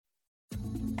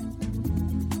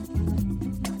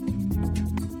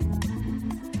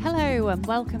Hello and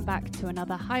welcome back to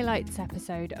another highlights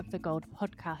episode of the Gold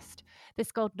Podcast.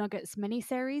 This Gold Nuggets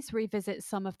mini-series revisits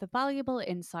some of the valuable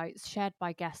insights shared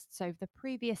by guests over the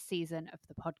previous season of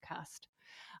the podcast.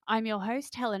 I'm your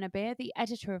host, Helena Beer, the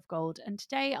editor of Gold, and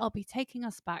today I'll be taking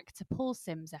us back to Paul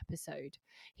Sim's episode.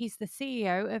 He's the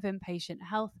CEO of Inpatient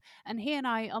Health, and he and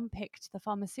I unpicked the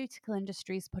pharmaceutical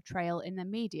industry's portrayal in the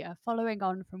media following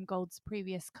on from Gold's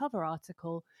previous cover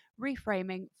article,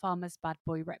 Reframing Pharma's Bad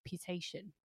Boy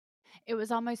Reputation. It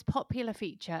was our most popular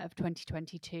feature of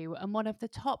 2022 and one of the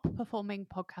top performing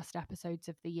podcast episodes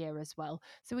of the year as well,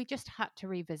 so we just had to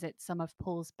revisit some of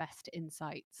Paul's best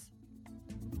insights.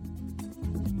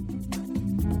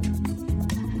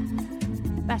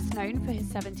 Best known for his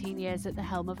 17 years at the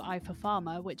helm of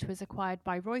pharma, which was acquired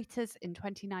by Reuters in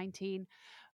 2019,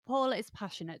 Paul is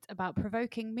passionate about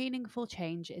provoking meaningful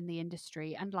change in the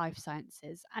industry and life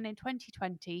sciences, and in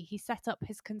 2020 he set up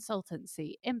his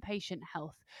consultancy, Inpatient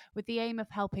Health, with the aim of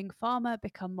helping pharma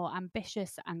become more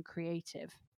ambitious and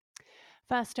creative.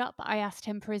 First up, I asked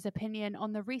him for his opinion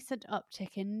on the recent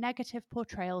uptick in negative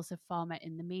portrayals of pharma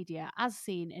in the media, as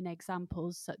seen in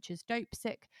examples such as Dope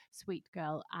Sick, Sweet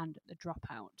Girl, and The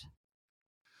Dropout.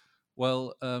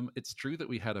 Well, it's true that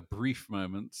we had a brief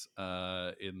moment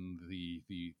in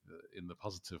the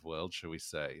positive world, shall we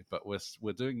say? But we're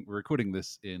recording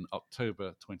this in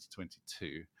October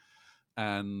 2022,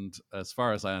 and as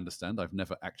far as I understand, I've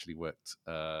never actually worked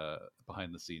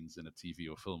behind the scenes in a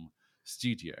TV or film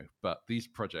studio. But these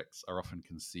projects are often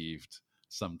conceived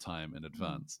some time in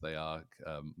advance. They are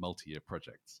multi-year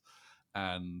projects.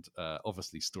 And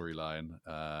obviously storyline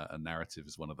and narrative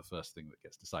is one of the first things that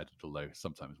gets decided, although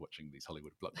sometimes watching these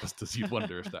Hollywood blockbusters you'd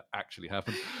wonder if that actually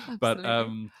happened. But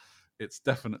it's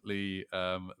definitely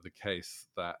the case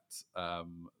that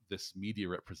this media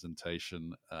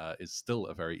representation is still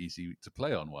a very easy to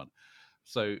play on one.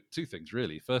 So two things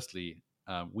really. Firstly,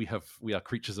 we are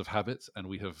creatures of habit, and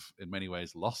we have in many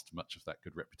ways lost much of that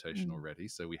good reputation already.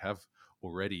 So we have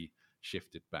already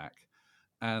shifted back.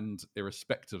 And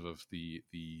irrespective of the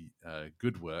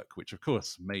good work, which of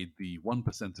course made the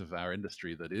 1% of our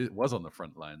industry that was on the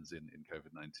front lines in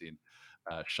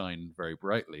COVID-19 shine very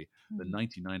brightly, the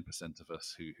 99% of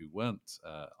us who weren't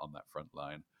on that front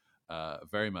line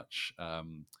very much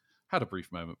had a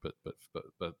brief moment,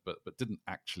 but didn't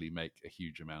actually make a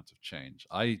huge amount of change.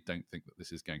 I don't think that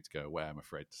this is going to go away, I'm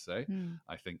afraid to say.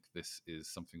 I think this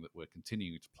is something that we're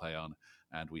continuing to play on,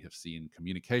 and we have seen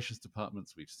communications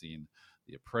departments, we've seen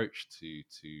the approach to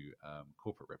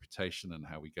corporate reputation and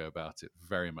how we go about it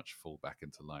very much fall back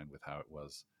into line with how it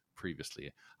was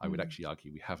previously. I would actually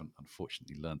argue we haven't,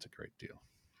 unfortunately, learned a great deal.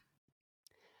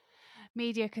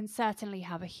 Media can certainly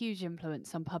have a huge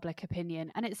influence on public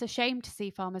opinion, and it's a shame to see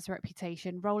pharma's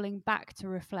reputation rolling back to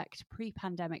reflect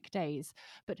pre-pandemic days,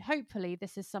 but hopefully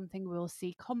this is something we'll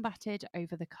see combated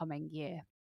over the coming year.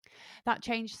 That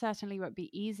change certainly won't be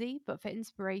easy, but for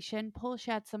inspiration, Paul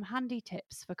shared some handy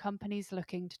tips for companies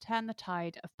looking to turn the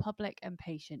tide of public and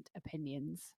patient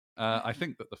opinions. I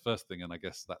think that the first thing, and I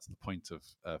guess that's the point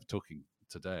of talking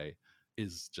today,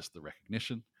 is just the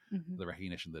recognition. The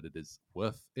recognition that it is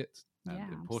worth it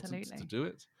and important to do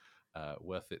it.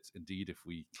 Worth it indeed if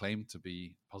we claim to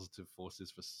be positive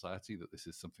forces for society, that this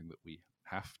is something that we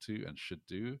have to and should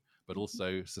do, but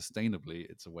also sustainably,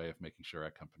 it's a way of making sure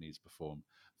our companies perform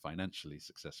financially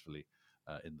successfully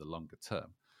in the longer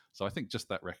term. So I think just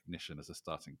that recognition as a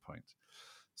starting point.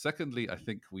 Secondly, I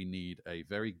think we need a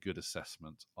very good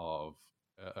assessment of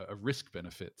a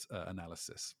risk-benefit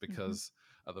analysis, because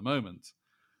at the moment,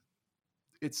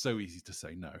 it's so easy to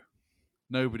say no.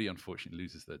 Nobody, unfortunately,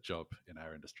 loses their job in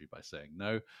our industry by saying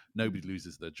no. Nobody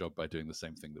loses their job by doing the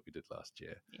same thing that we did last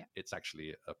year. Yeah. It's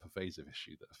actually a pervasive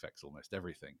issue that affects almost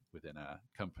everything within our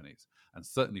companies. And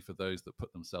certainly for those that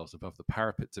put themselves above the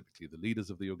parapet, typically the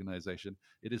leaders of the organization,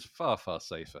 it is far, far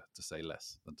safer to say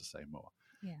less than to say more.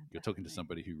 Yeah, you're talking to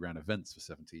somebody who ran events for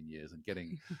 17 years, and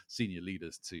getting senior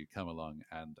leaders to come along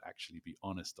and actually be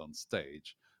honest on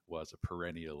stage was a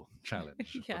perennial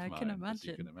challenge. I can imagine. As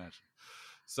you can imagine.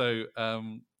 So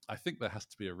I think there has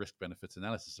to be a risk-benefit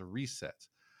analysis, a reset.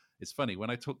 It's funny,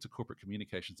 when I talk to corporate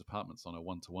communications departments on a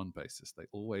one-to-one basis, they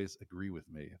always agree with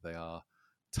me. They are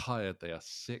tired, they are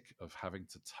sick of having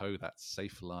to toe that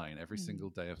safe line every single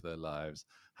day of their lives,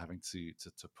 having to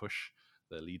push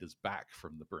their leaders back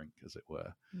from the brink, as it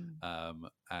were,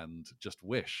 and just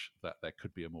wish that there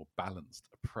could be a more balanced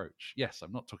approach. Yes,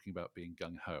 I'm not talking about being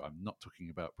gung-ho. I'm not talking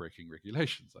about breaking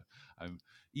regulations. I'm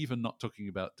even not talking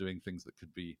about doing things that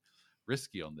could be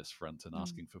risky on this front and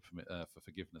asking for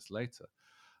forgiveness later.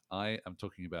 I am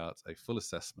talking about a full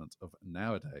assessment of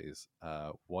nowadays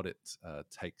what it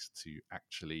takes to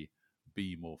actually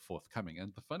be more forthcoming.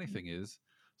 And the funny thing is,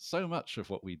 so much of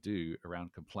what we do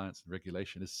around compliance and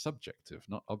regulation is subjective,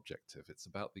 not objective. It's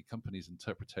about the company's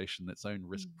interpretation, its own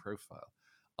risk profile.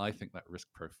 I think that risk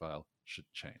profile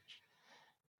should change.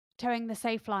 Towing the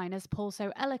safe line, as Paul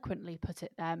so eloquently put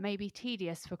it there, may be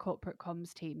tedious for corporate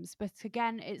comms teams, but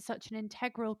again, it's such an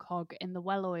integral cog in the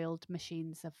well-oiled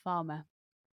machines of pharma.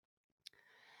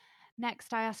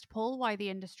 Next, I asked Paul why the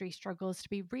industry struggles to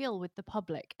be real with the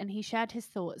public, and he shared his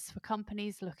thoughts for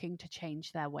companies looking to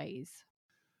change their ways.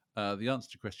 The answer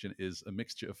to your question is a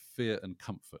mixture of fear and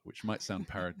comfort, which might sound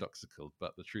paradoxical,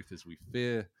 but the truth is we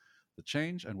fear the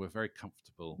change and we're very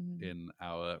comfortable in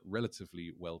our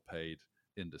relatively well-paid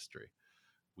industry.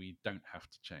 We don't have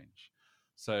to change.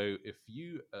 So if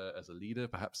you, as a leader,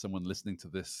 perhaps someone listening to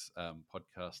this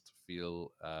podcast,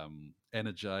 feel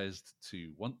energized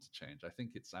to want to change, I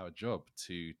think it's our job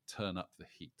to turn up the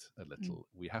heat a little.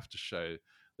 We have to show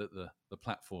that the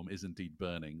platform is indeed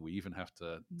burning. We even have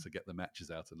to get the matches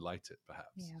out and light it, perhaps.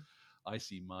 Yeah. I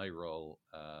see my role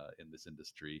in this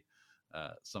industry.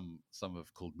 Some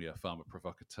have called me a pharma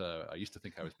provocateur. I used to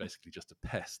think I was basically just a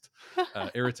pest,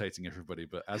 irritating everybody.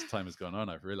 But as time has gone on,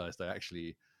 I've realized I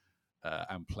actually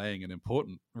am playing an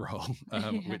important role,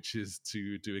 which is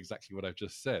to do exactly what I've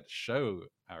just said: show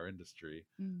our industry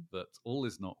that all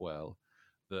is not well,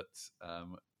 that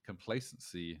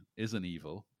complacency is an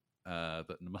evil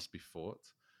that must be fought.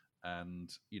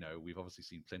 And, we've obviously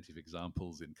seen plenty of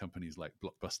examples in companies like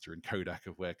Blockbuster and Kodak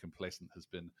of where complacent has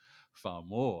been far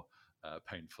more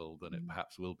painful than it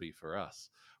perhaps will be for us.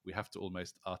 We have to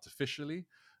almost artificially,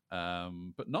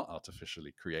 but not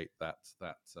artificially, create that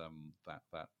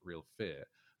real fear.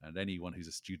 And anyone who's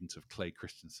a student of Clay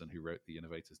Christensen, who wrote The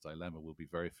Innovator's Dilemma, will be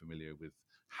very familiar with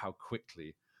how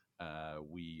quickly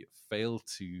we fail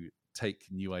to take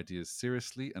new ideas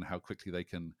seriously and how quickly they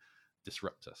can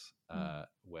disrupt us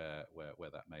where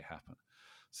that may happen.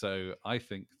 So I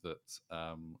think that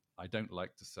I don't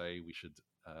like to say we should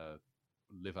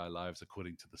live our lives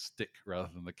according to the stick rather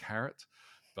than the carrot,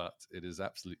 but it is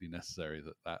absolutely necessary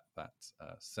that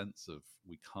sense of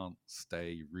we can't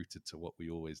stay rooted to what we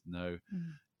always know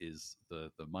is the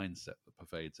mindset that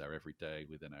pervades our everyday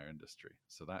within our industry.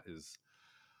 So that is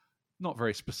not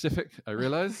very specific, I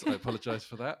realize. I apologize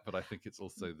for that, but I think it's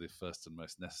also the first and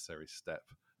most necessary step.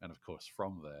 And of course,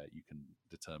 from there, you can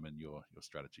determine your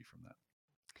strategy from that.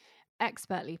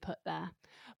 Expertly put there.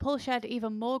 Paul shared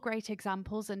even more great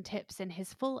examples and tips in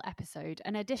his full episode,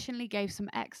 and additionally gave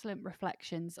some excellent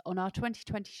reflections on our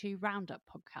 2022 Roundup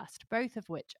podcast, both of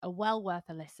which are well worth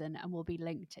a listen and will be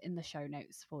linked in the show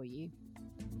notes for you.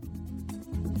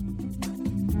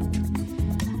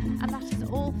 And that is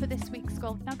all for this week's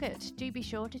Gold Nugget. Do be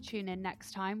sure to tune in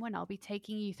next time when I'll be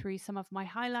taking you through some of my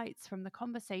highlights from the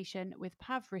conversation with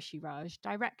Pav Rishiraj,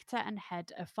 Director and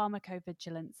Head of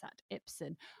Pharmacovigilance at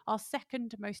Ipsen, our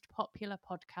second most popular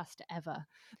podcast ever.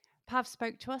 Pav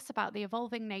spoke to us about the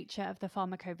evolving nature of the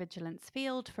pharmacovigilance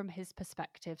field from his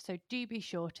perspective, so do be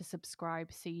sure to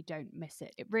subscribe so you don't miss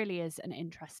it. It really is an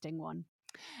interesting one.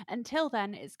 Until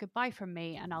then, it's goodbye from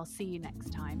me, and I'll see you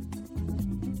next time.